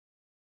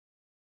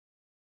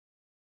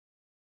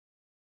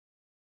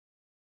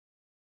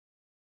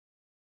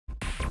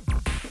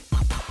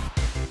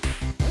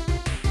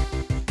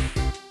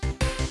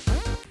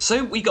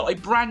So we got a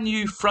brand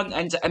new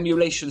front-end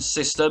emulation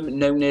system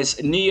known as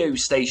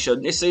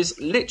NeoStation. This is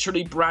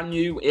literally brand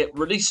new. It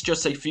released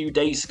just a few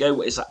days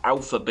ago as an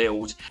alpha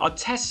build. I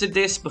tested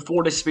this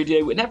before this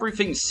video and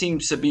everything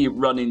seems to be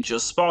running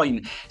just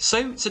fine.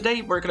 So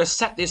today we're going to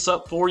set this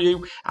up for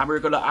you and we're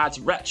going to add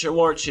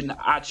Retroarch and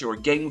add your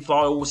game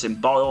files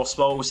and BIOS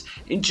files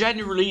and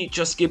generally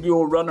just give you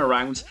a run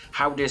around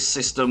how this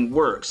system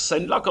works.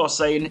 And like I was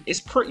saying,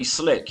 it's pretty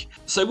slick.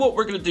 So what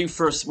we're going to do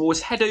first of all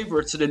is head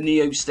over to the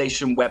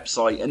NeoStation website,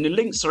 and the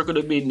links are going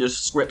to be in the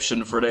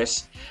description for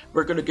this.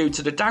 We're going to go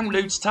to the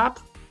Downloads tab,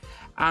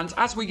 and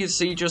as we can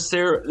see just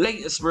here,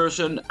 latest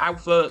version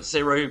Alpha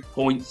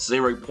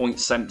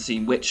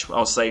 0.0.17, which I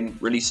was saying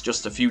released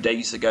just a few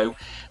days ago.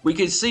 We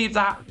can see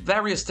that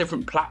various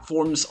different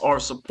platforms are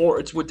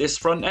supported with this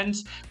front end.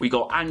 We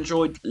got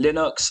Android,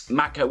 Linux,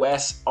 Mac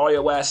OS,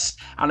 iOS,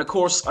 and of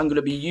course I'm going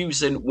to be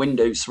using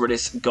Windows for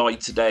this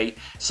guide today.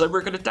 So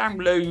we're going to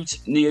download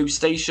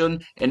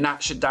NeoStation, and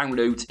that should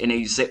download in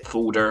a zip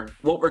folder.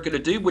 What we're going to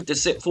do with the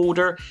zip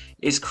folder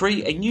is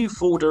create a new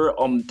folder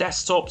on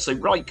desktop. So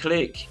right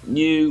click,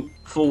 new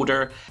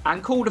folder,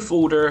 and call the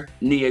folder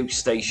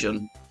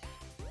NeoStation.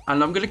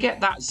 And I'm going to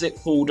get that zip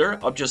folder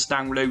I've just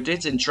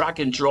downloaded and drag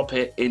and drop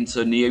it into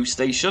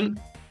NeoStation.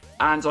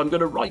 And I'm going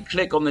to right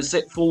click on the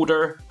zip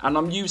folder, and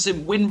I'm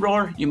using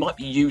WinRAR. You might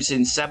be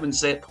using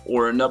 7-zip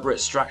or another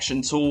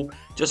extraction tool.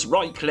 Just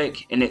right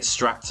click and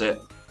extract it.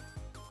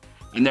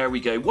 And there we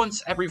go.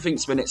 Once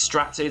everything's been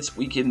extracted,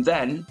 we can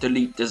then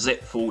delete the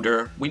zip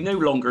folder. We no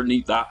longer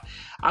need that.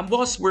 And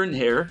whilst we're in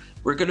here,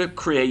 we're going to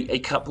create a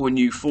couple of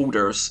new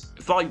folders.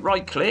 If I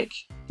right click,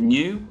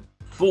 new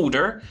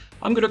folder,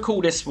 I'm going to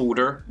call this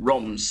folder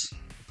ROMs.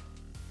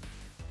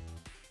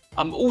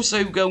 I'm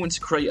also going to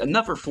create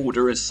another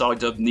folder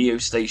inside of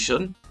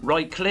NeoStation.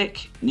 Right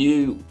click,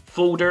 new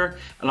folder,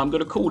 and I'm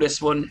going to call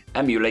this one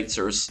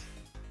emulators.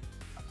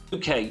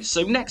 Okay,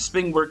 so next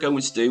thing we're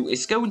going to do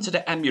is go into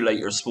the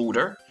emulators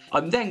folder.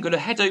 I'm then going to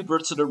head over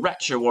to the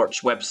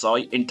Retroarch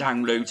website and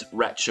download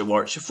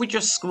Retroarch. If we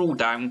just scroll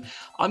down,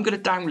 I'm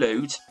going to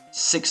download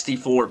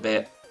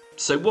 64-bit.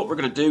 So what we're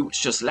going to do is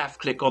just left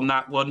click on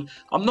that one.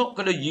 I'm not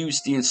going to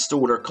use the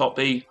installer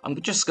copy.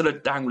 I'm just going to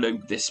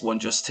download this one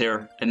just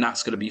here, and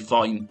that's going to be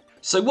fine.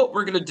 So what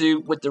we're going to do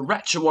with the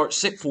Retroarch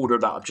zip folder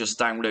that I've just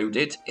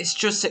downloaded is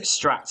just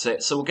extract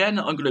it. So again,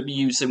 I'm going to be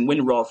using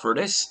WinRAR for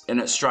this and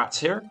extract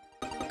here.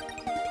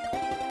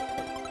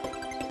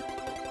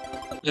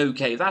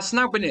 Okay, that's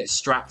now been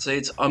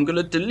extracted. I'm going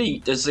to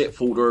delete the zip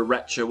folder of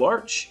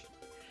Retroarch.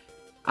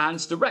 And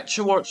the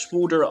Retroarch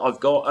folder I've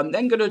got, I'm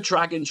then going to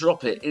drag and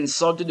drop it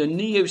inside of the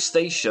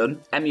NeoStation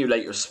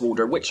emulators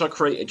folder, which I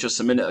created just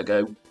a minute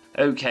ago.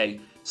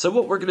 Okay, so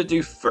what we're going to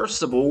do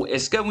first of all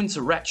is go into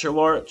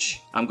Retroarch.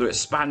 I'm going to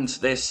expand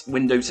this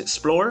Windows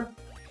Explorer.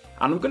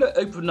 And I'm going to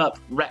open up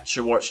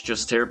Retroarch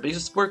just here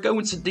because we're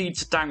going to need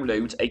to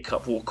download a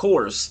couple of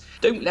cores.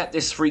 Don't let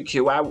this freak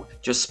you out.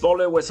 Just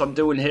follow what I'm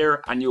doing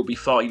here and you'll be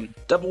fine.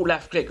 Double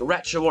left click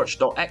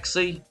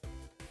retroarch.exe.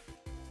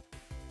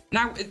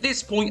 Now at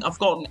this point I've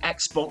got an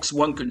Xbox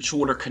One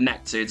controller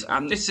connected,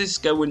 and this is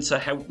going to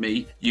help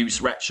me use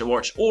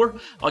Retroarch, or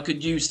I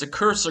could use the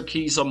cursor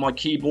keys on my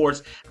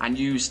keyboard and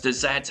use the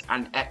Z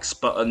and X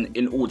button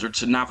in order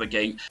to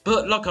navigate.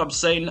 But like I'm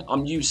saying,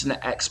 I'm using the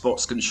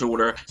Xbox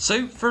controller.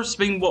 So first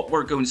thing what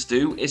we're going to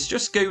do is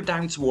just go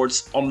down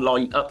towards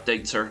Online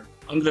Updater.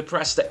 I'm going to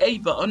press the A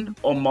button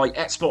on my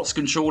Xbox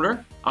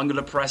controller. I'm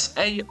going to press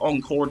A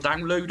on Core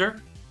Downloader.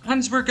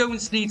 And we're going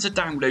to need to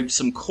download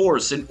some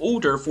cores in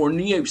order for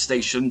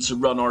NeoStation to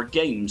run our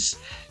games.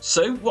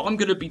 So what I'm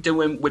going to be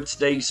doing with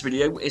today's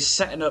video is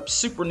setting up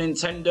Super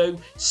Nintendo,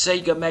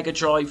 Sega Mega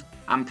Drive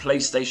and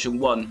PlayStation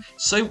 1.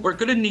 So we're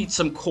going to need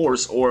some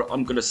cores, or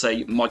I'm going to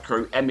say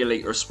micro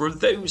emulators, for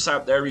those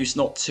out there who's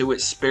not too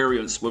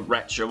experienced with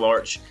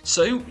Retroarch.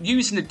 So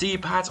using the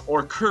D-pad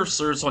or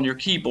cursors on your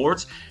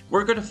keyboard,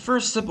 we're going to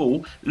first of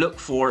all look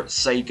for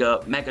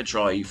Sega Mega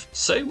Drive.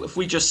 So if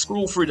we just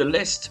scroll through the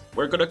list,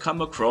 we're going to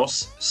come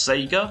across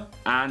Sega,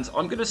 and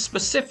I'm going to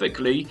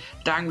specifically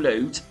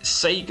download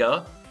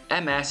Sega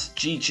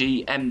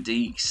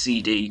MSGGMD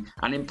CD,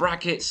 and in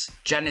brackets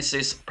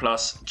Genesis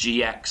plus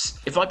GX.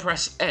 If I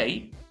press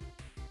A,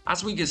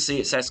 as we can see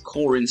it says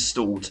core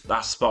installed,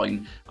 that's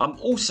fine. I'm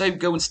also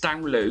going to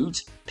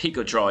download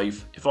Pico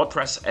Drive. If I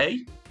press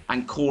A,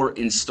 and core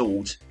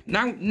installed.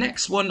 Now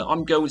next one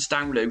I'm going to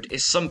download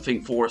is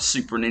something for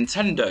Super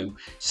Nintendo.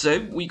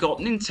 So we got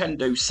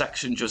Nintendo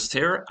section just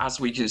here,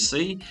 as we can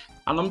see,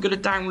 and I'm going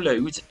to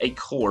download a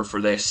core for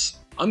this.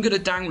 I'm going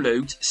to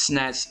download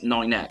SNES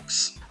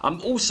 9X.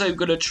 I'm also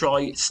going to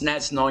try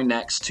SNES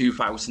 9X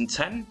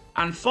 2010.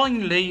 And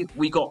finally,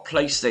 we got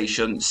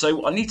PlayStation.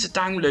 So I need to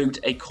download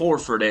a core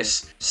for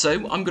this. So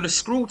I'm going to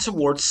scroll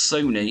towards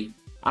Sony,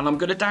 and I'm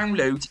going to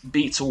download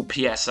Beetle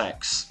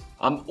PSX.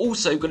 I'm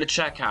also going to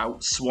check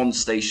out Swan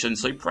Station.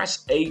 So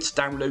press A to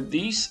download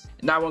these.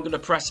 Now I'm going to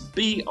press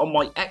B on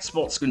my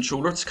Xbox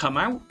controller to come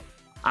out,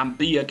 and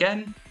B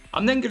again.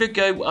 I'm then going to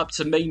go up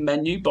to main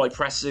menu by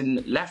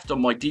pressing left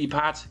on my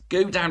D-pad,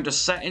 go down to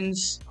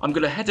settings. I'm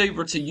going to head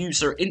over to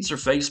user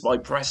interface by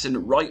pressing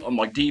right on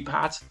my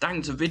D-pad,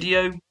 down to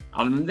video.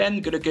 I'm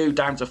then going to go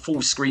down to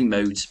full screen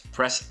mode.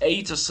 Press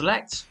A to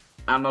select,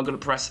 and I'm going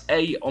to press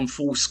A on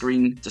full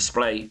screen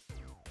display.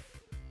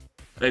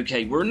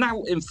 Okay, we're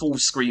now in full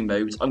screen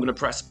mode. I'm going to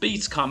press B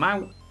to come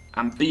out,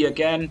 and B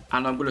again,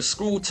 and I'm going to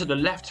scroll to the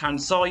left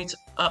hand side,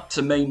 up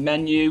to main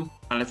menu,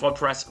 and if I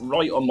press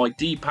right on my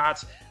D-pad,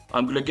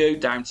 I'm going to go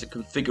down to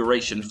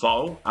configuration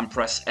file and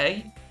press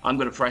A. I'm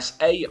going to press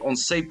A on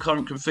save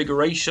current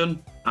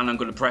configuration, and I'm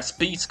going to press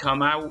B to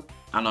come out,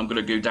 and I'm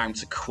going to go down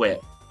to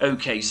quit.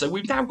 Okay, so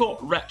we've now got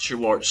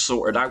Retroarch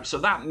sorted out, so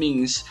that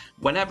means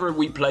whenever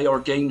we play our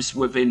games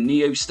within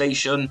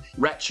NeoStation,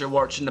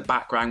 Retroarch in the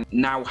background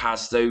now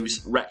has those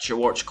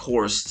Retroarch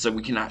cores so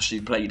we can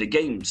actually play the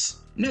games.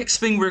 Next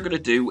thing we're going to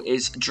do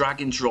is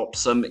drag and drop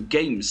some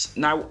games.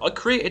 Now, I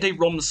created a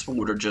ROMs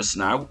folder just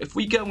now. If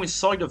we go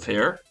inside of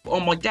here,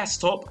 on my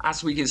desktop,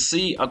 as we can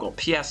see, I've got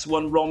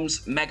PS1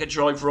 ROMs, Mega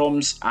Drive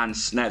ROMs, and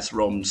SNES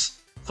ROMs.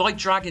 If I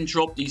drag and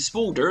drop these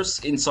folders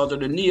inside of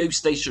the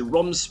NeoStation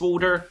ROMs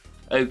folder,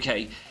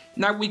 okay,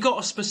 now we got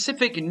a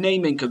specific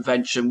naming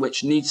convention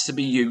which needs to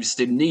be used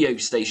in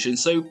NeoStation,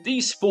 so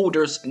these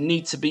folders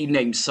need to be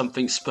named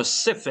something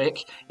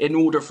specific in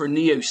order for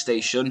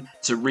NeoStation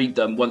to read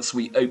them once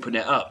we open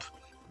it up.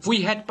 If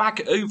we head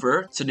back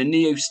over to the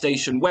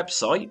NeoStation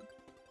website,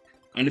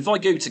 and if I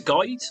go to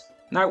guide,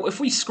 now if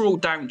we scroll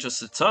down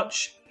just a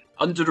touch,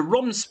 under the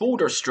ROMs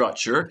folder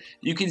structure,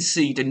 you can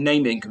see the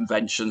naming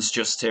conventions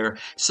just here.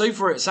 So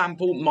for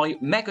example, my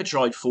Mega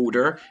Drive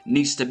folder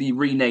needs to be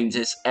renamed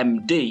as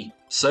MD.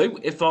 So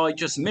if I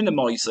just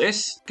minimize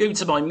this, go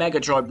to my Mega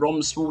Drive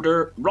ROMs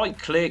folder, right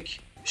click,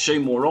 show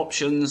more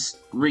options,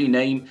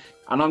 rename,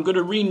 and I'm going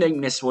to rename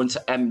this one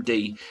to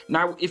MD.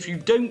 Now, if you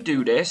don't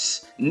do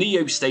this,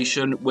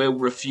 NeoStation will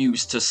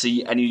refuse to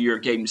see any of your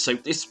games, so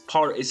this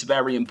part is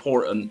very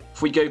important.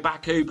 If we go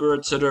back over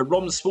to the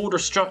ROMs folder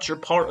structure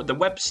part of the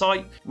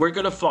website, we're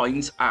going to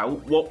find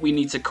out what we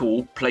need to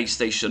call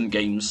PlayStation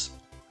games.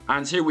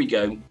 And here we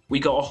go. We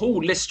got a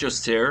whole list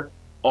just here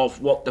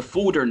of what the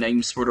folder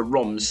names for the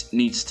ROMs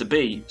needs to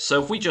be.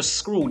 So if we just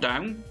scroll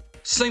down,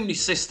 Sony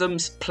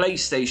Systems,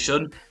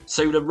 PlayStation,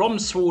 so the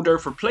ROMs folder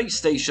for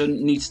PlayStation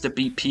needs to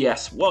be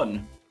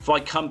PS1. If I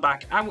come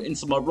back out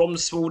into my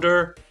ROMs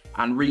folder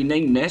and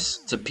rename this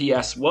to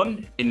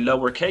PS1 in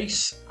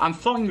lowercase. And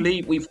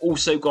finally, we've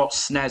also got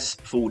SNES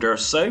folder,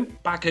 so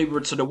back over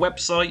to the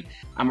website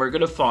and we're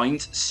going to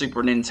find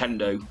Super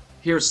Nintendo.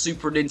 Here's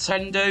Super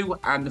Nintendo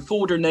and the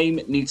folder name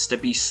needs to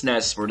be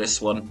SNES for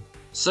this one.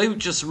 So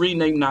just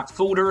rename that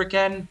folder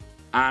again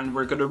and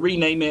we're going to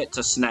rename it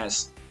to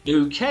SNES.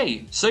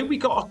 Okay, so we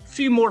got a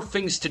few more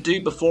things to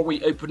do before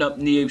we open up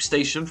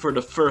NeoStation for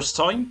the first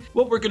time.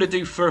 What we're going to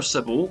do first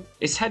of all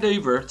is head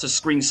over to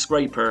Screen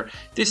Scraper.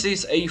 This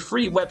is a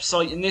free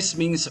website and this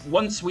means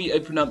once we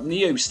open up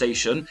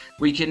NeoStation,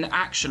 we can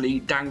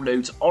actually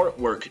download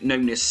artwork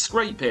known as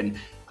scraping.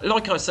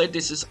 Like I said,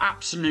 this is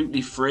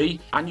absolutely free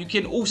and you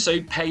can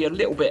also pay a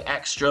little bit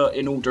extra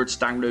in order to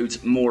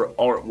download more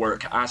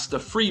artwork. As the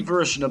free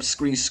version of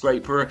Screen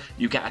Scraper,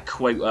 you get a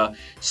quota.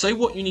 So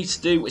what you need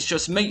to do is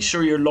just make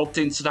sure you're logged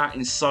into that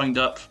and signed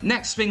up.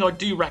 Next thing I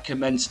do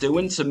recommend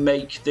doing to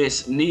make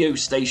this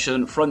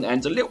NeoStation front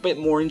end a little bit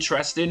more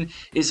interesting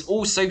is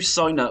also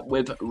sign up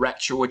with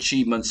Retro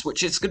Achievements,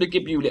 which is going to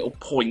give you little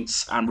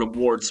points and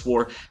rewards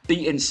for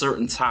beating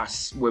certain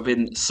tasks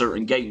within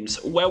certain games.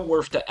 Well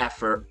worth the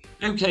effort.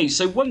 Okay,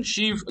 so once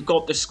you've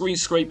got the Screen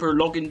Scraper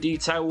login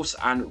details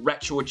and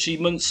Retro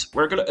Achievements,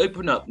 we're going to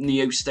open up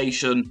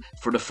NeoStation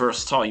for the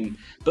first time.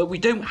 But we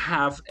don't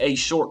have a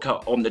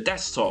shortcut on the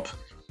desktop.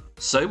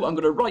 So I'm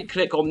going to right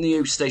click on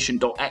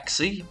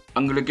neostation.exe.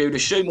 I'm going to go to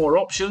show more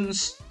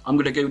options. I'm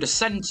going to go to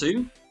send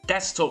to,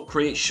 desktop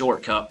create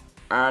shortcut.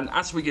 And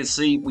as we can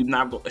see, we've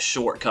now got the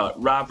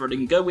shortcut. Rather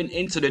than going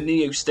into the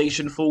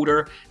NeoStation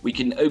folder, we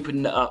can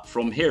open it up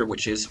from here,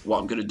 which is what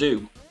I'm going to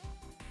do.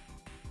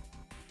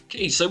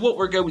 Okay, so what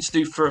we're going to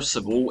do first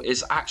of all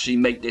is actually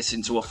make this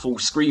into a full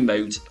screen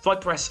mode. If I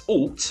press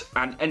Alt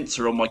and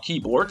Enter on my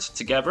keyboard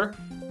together,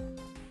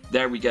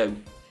 there we go.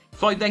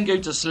 If I then go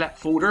to select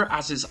folder,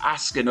 as is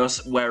asking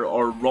us where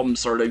our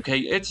ROMs are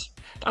located,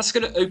 that's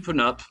going to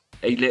open up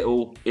a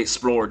little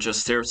explorer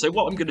just here. So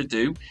what I'm going to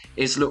do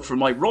is look for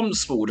my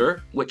ROMs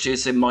folder, which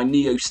is in my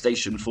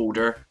NeoStation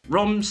folder,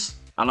 ROMs,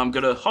 and I'm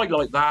going to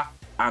highlight that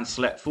and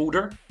select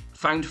folder.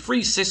 Found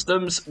 3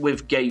 systems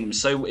with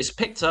games, so it's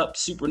picked up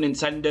Super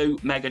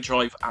Nintendo, Mega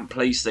Drive and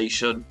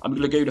PlayStation. I'm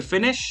going to go to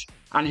finish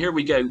and here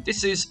we go.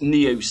 This is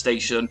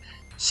NeoStation.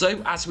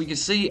 So as we can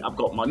see, I've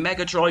got my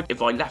Mega Drive.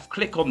 If I left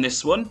click on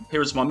this one,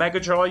 here's my Mega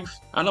Drive.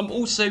 And I'm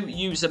also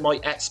using my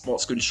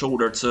Xbox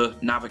controller to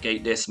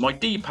navigate this. My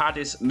D-pad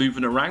is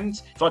moving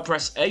around. If I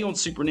press A on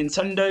Super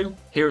Nintendo,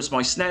 here's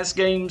my SNES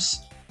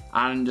games.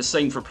 And the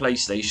same for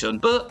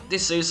PlayStation. But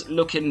this is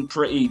looking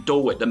pretty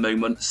dull at the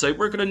moment, so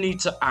we're going to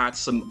need to add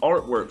some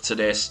artwork to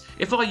this.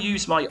 If I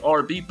use my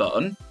RB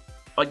button,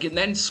 I can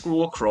then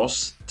scroll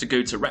across to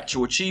go to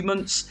Retro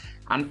Achievements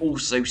and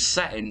also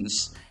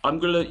Settings. I'm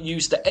going to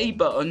use the A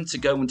button to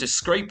go into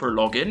Scraper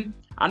Login,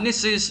 and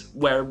this is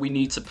where we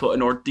need to put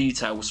in our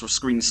details for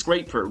Screen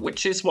Scraper,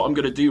 which is what I'm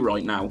going to do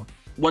right now.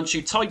 Once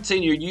you typed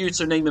in your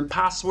username and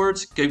password,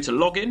 go to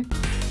Login.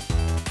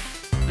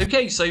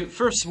 Okay, so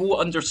first of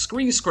all, under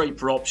Screen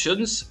Scraper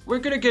options, we're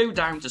going to go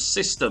down to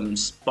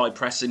Systems by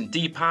pressing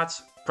D-pad.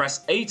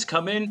 Press A to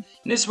come in, and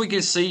this we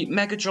can see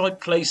Mega Drive,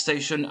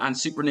 PlayStation and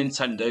Super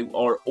Nintendo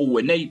are all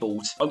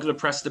enabled. I'm going to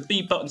press the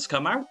B button to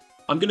come out.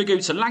 I'm going to go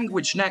to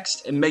Language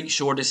next and make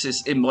sure this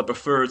is in my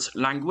preferred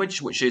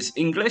language, which is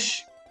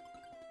English.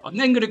 I'm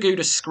then going to go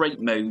to Scrape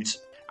Mode,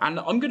 and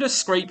I'm going to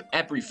scrape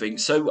everything.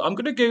 So I'm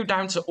going to go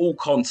down to All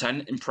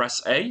Content and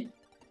press A.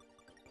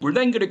 We're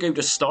then going to go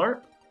to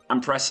Start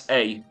and press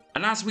A.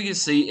 And as we can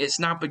see, it's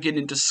now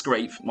beginning to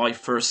scrape my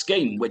first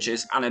game, which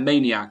is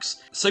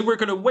Animaniacs. So we're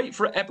going to wait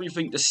for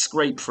everything to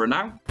scrape for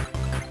now.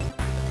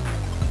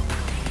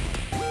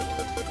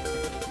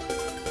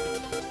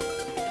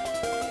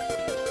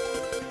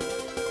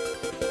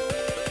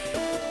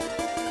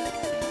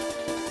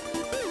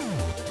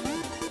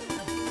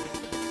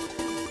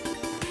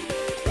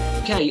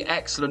 Okay,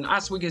 excellent.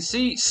 As we can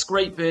see,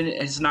 scraping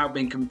has now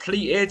been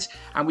completed,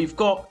 and we've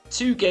got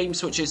 2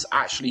 games which has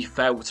actually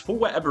failed for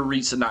whatever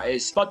reason that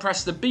is. If I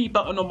press the B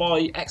button on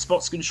my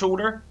Xbox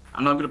controller,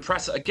 and I'm going to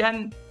press it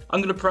again,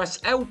 I'm going to press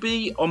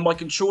LB on my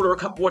controller a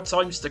couple of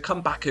times to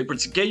come back over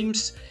to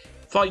games.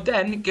 If I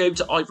then go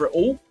to either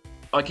all,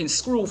 I can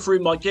scroll through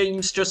my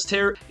games just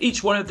here.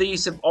 Each one of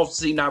these have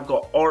obviously now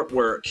got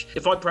artwork.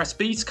 If I press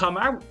B to come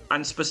out,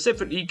 and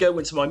specifically go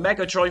into my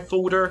Mega Drive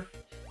folder,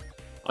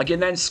 I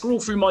can then scroll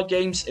through my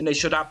games and they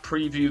should have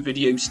preview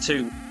videos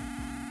too.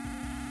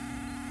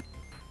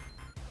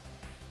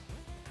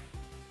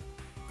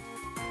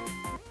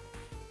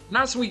 And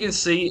as we can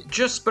see,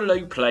 just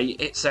below play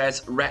it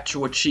says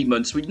Retro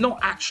Achievements. We've not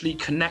actually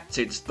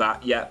connected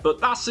that yet, but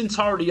that's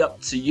entirely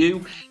up to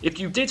you. If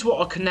you did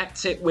want to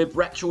connect it with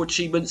Retro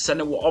Achievements,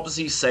 then it will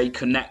obviously say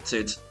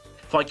connected.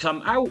 If I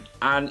come out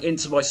and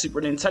into my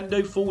Super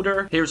Nintendo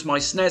folder, here's my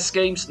SNES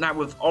games now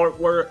with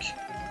artwork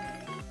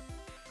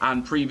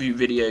and preview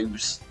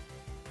videos.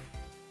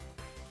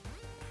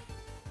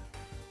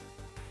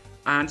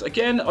 And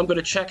again, I'm going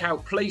to check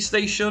out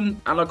PlayStation,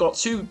 and I've got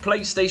 2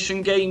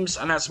 PlayStation games,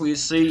 and as we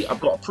see,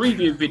 I've got a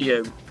preview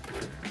video.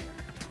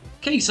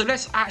 Okay, so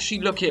let's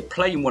actually look at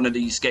playing one of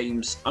these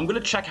games. I'm going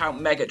to check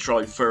out Mega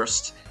Drive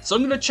first. So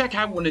I'm going to check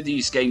out one of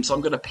these games, I'm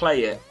going to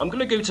play it. I'm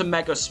going to go to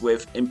Mega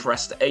Swift and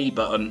press the A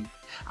button.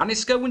 And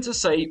it's going to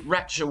say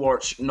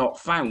Retroarch not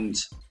found.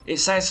 It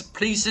says,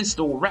 please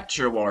install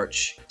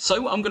Retroarch.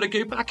 So I'm going to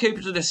go back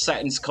over to the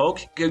settings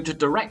cog, go to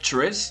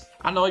directories,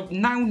 and I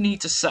now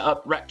need to set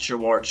up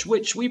Retroarch,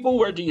 which we've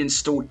already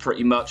installed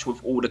pretty much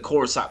with all the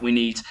cores that we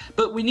need.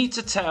 But we need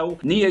to tell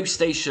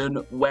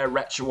NeoStation where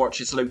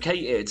Retroarch is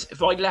located.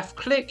 If I left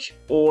click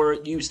or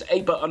use the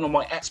A button on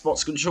my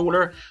Xbox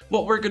controller,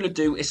 what we're going to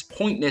do is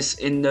point this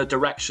in the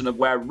direction of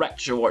where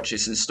Retroarch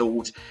is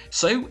installed.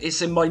 So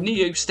it's in my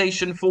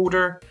NeoStation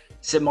folder,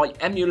 it's in my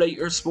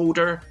emulators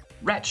folder,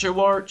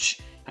 Retroarch,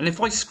 and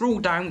if I scroll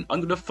down, I'm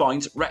going to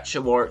find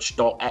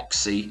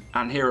retroarch.exe,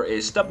 and here it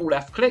is, double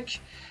left click,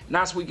 and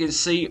as we can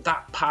see,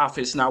 that path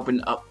has now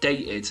been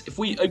updated. If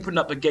we open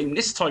up a game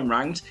this time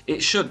round,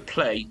 it should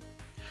play.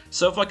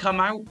 So if I come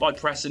out by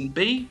pressing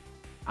B,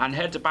 and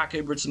head back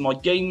over to my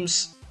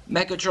games,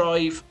 Mega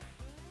Drive,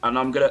 and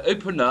I'm going to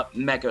open up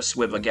Mega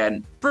Swift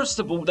again. First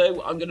of all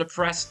though, I'm going to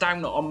press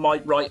down on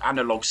my right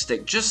analog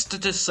stick, just to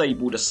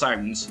disable the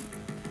sounds.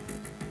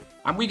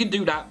 And we can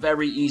do that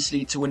very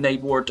easily to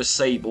enable or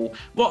disable.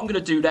 What I'm going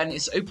to do then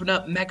is open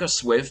up Mega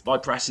Swift by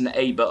pressing the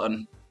A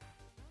button.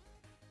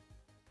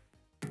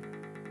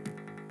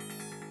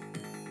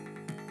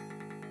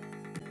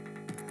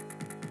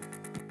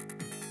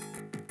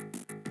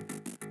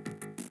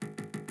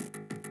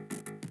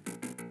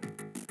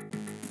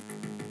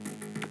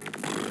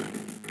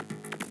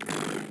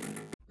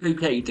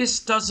 Okay,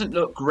 this doesn't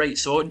look great,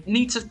 so I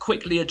need to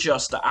quickly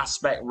adjust the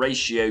aspect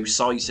ratio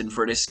sizing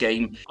for this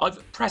game.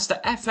 I've pressed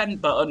the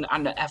FN button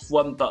and the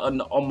F1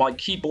 button on my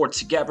keyboard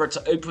together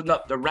to open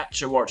up the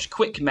Retroarch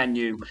quick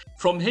menu.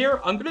 From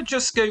here, I'm going to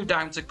just go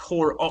down to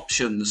core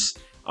options.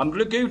 I'm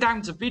going to go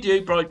down to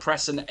video by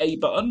pressing the A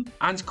button,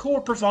 and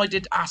core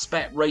provided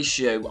aspect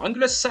ratio. I'm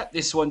going to set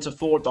this one to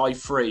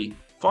 4:3.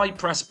 If I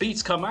press B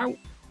to come out,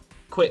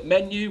 quick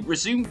menu,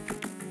 resume.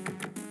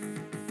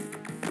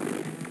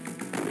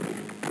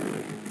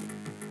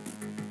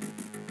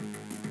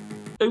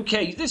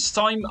 Okay, this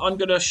time I'm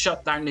going to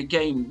shut down the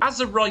game. As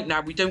of right now,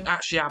 we don't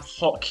actually have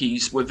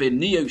hotkeys within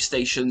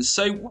NeoStation,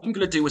 so what I'm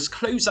going to do is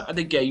close out of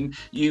the game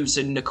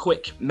using the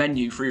quick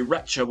menu through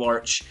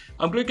Retroarch.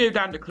 I'm going to go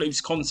down to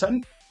close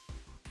content,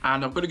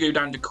 and I'm going to go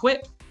down to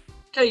quit.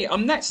 Okay,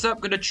 I'm next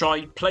up going to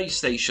try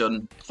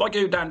PlayStation. If I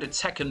go down to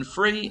Tekken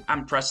 3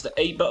 and press the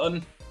A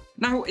button,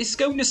 now it's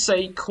going to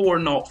say core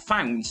not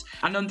found,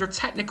 and under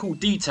technical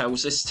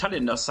details it's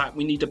telling us that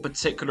we need a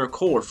particular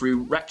core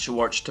through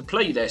Retroarch to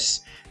play this.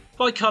 If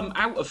I come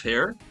out of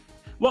here,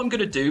 What I'm going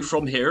to do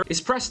from here is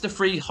press the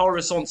 3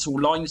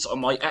 horizontal lines on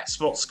my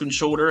Xbox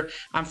controller,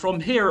 and from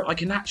here I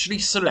can actually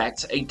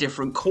select a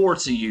different core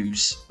to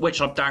use,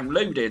 which I've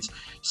downloaded.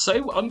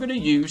 So I'm going to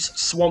use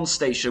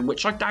SwanStation,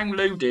 which I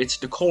downloaded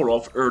the core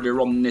of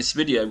earlier on in this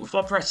video. If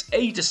I press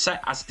A to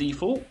set as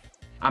default,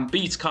 and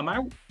B to come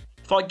out,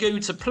 if I go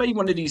to play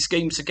one of these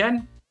games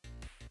again,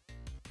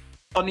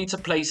 I need to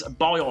place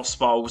BIOS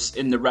files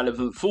in the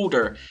relevant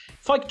folder.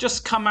 If I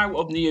just come out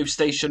of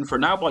NeoStation for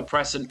now by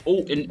pressing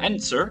Alt and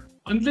Enter,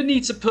 I'm going to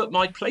need to put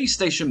my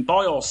PlayStation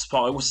BIOS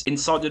files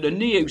inside of the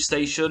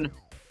NeoStation,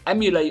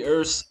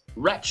 emulators,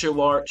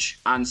 Retroarch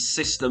and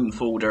system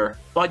folder.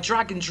 By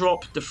drag and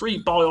drop the 3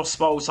 BIOS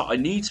files that I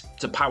need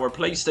to power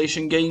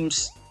PlayStation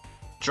games,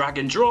 drag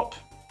and drop.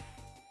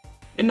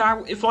 And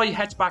now if I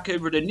head back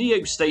over to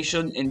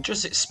NeoStation and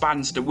just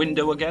expands the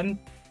window again,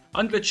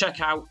 I'm going to check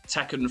out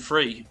Tekken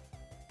 3.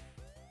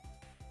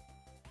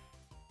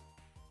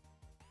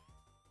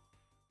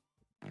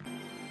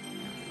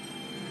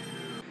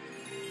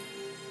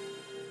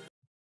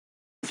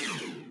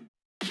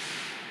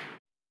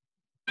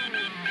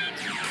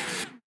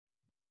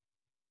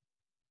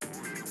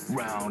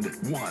 Round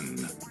 1,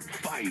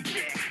 fight!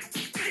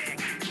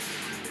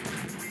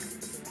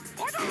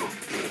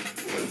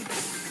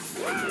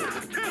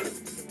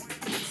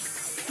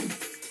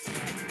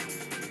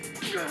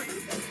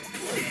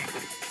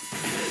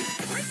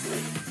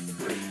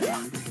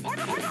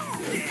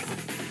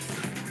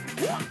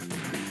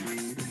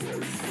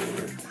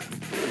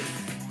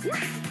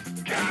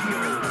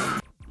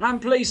 And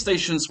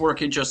PlayStation's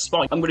working just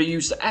fine. I'm going to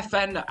use the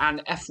FN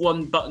and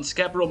F1 button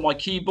together on my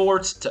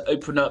keyboard to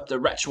open up the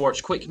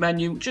Retroarch quick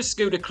menu. Just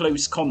go to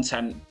close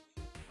content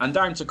and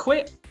down to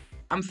quit.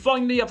 And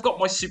finally, I've got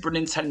my Super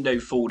Nintendo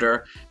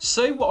folder.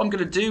 So what I'm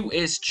going to do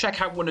is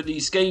check out one of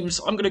these games.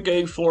 I'm going to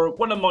go for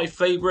one of my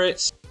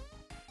favorites.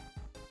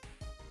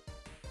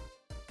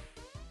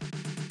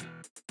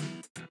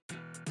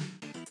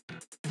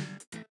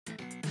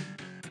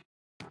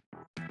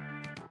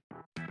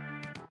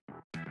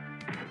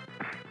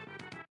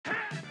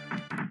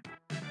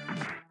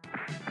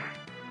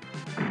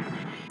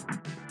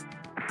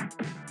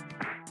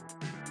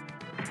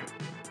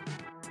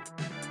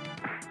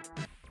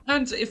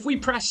 And if we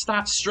press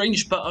that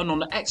strange button on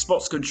the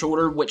Xbox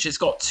controller, which has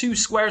got 2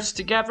 squares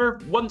together,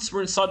 once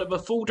we're inside of a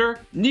folder,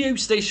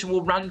 NeoStation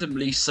will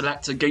randomly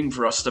select a game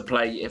for us to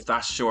play if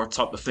that's your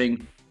type of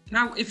thing.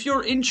 Now, if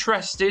you're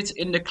interested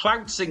in the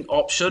cloud sync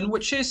option,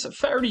 which is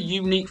fairly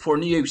unique for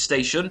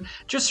NeoStation,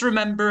 just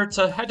remember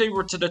to head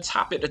over to the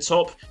tab at the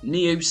top,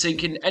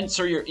 NeoSync, and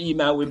enter your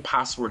email and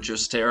password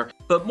just here.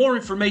 But more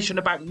information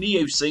about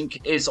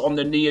NeoSync is on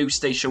the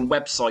NeoStation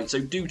website, so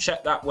do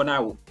check that one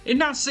out.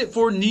 And that's it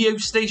for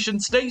NeoStation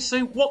today.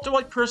 So what do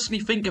I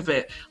personally think of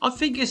it? I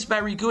think it's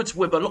very good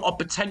with a lot of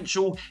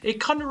potential. It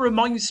kind of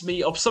reminds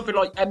me of something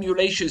like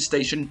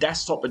EmulationStation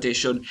Desktop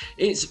Edition.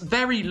 It's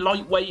very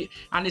lightweight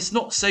and it's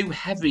not so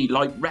heavy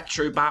like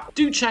Retrobat.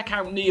 Do check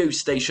out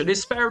NeoStation,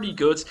 it's fairly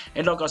good,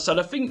 and like I said,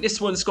 I think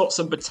this one's got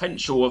some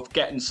potential of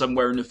getting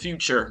somewhere in the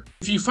future.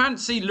 If you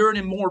fancy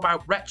learning more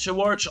about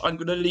Retroarch, I'm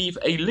going to leave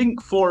a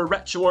link for a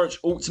Retroarch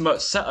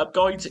Ultimate Setup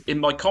Guide in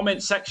my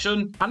comment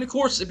section. And of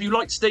course, if you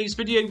like today's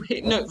video,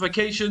 hit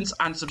notifications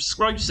and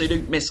subscribe so you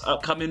don't miss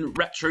upcoming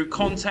retro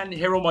content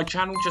here on my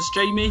channel, Just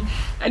Jamie.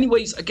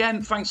 Anyways,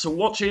 again, thanks for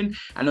watching,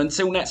 and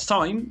until next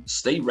time,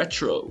 stay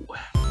retro.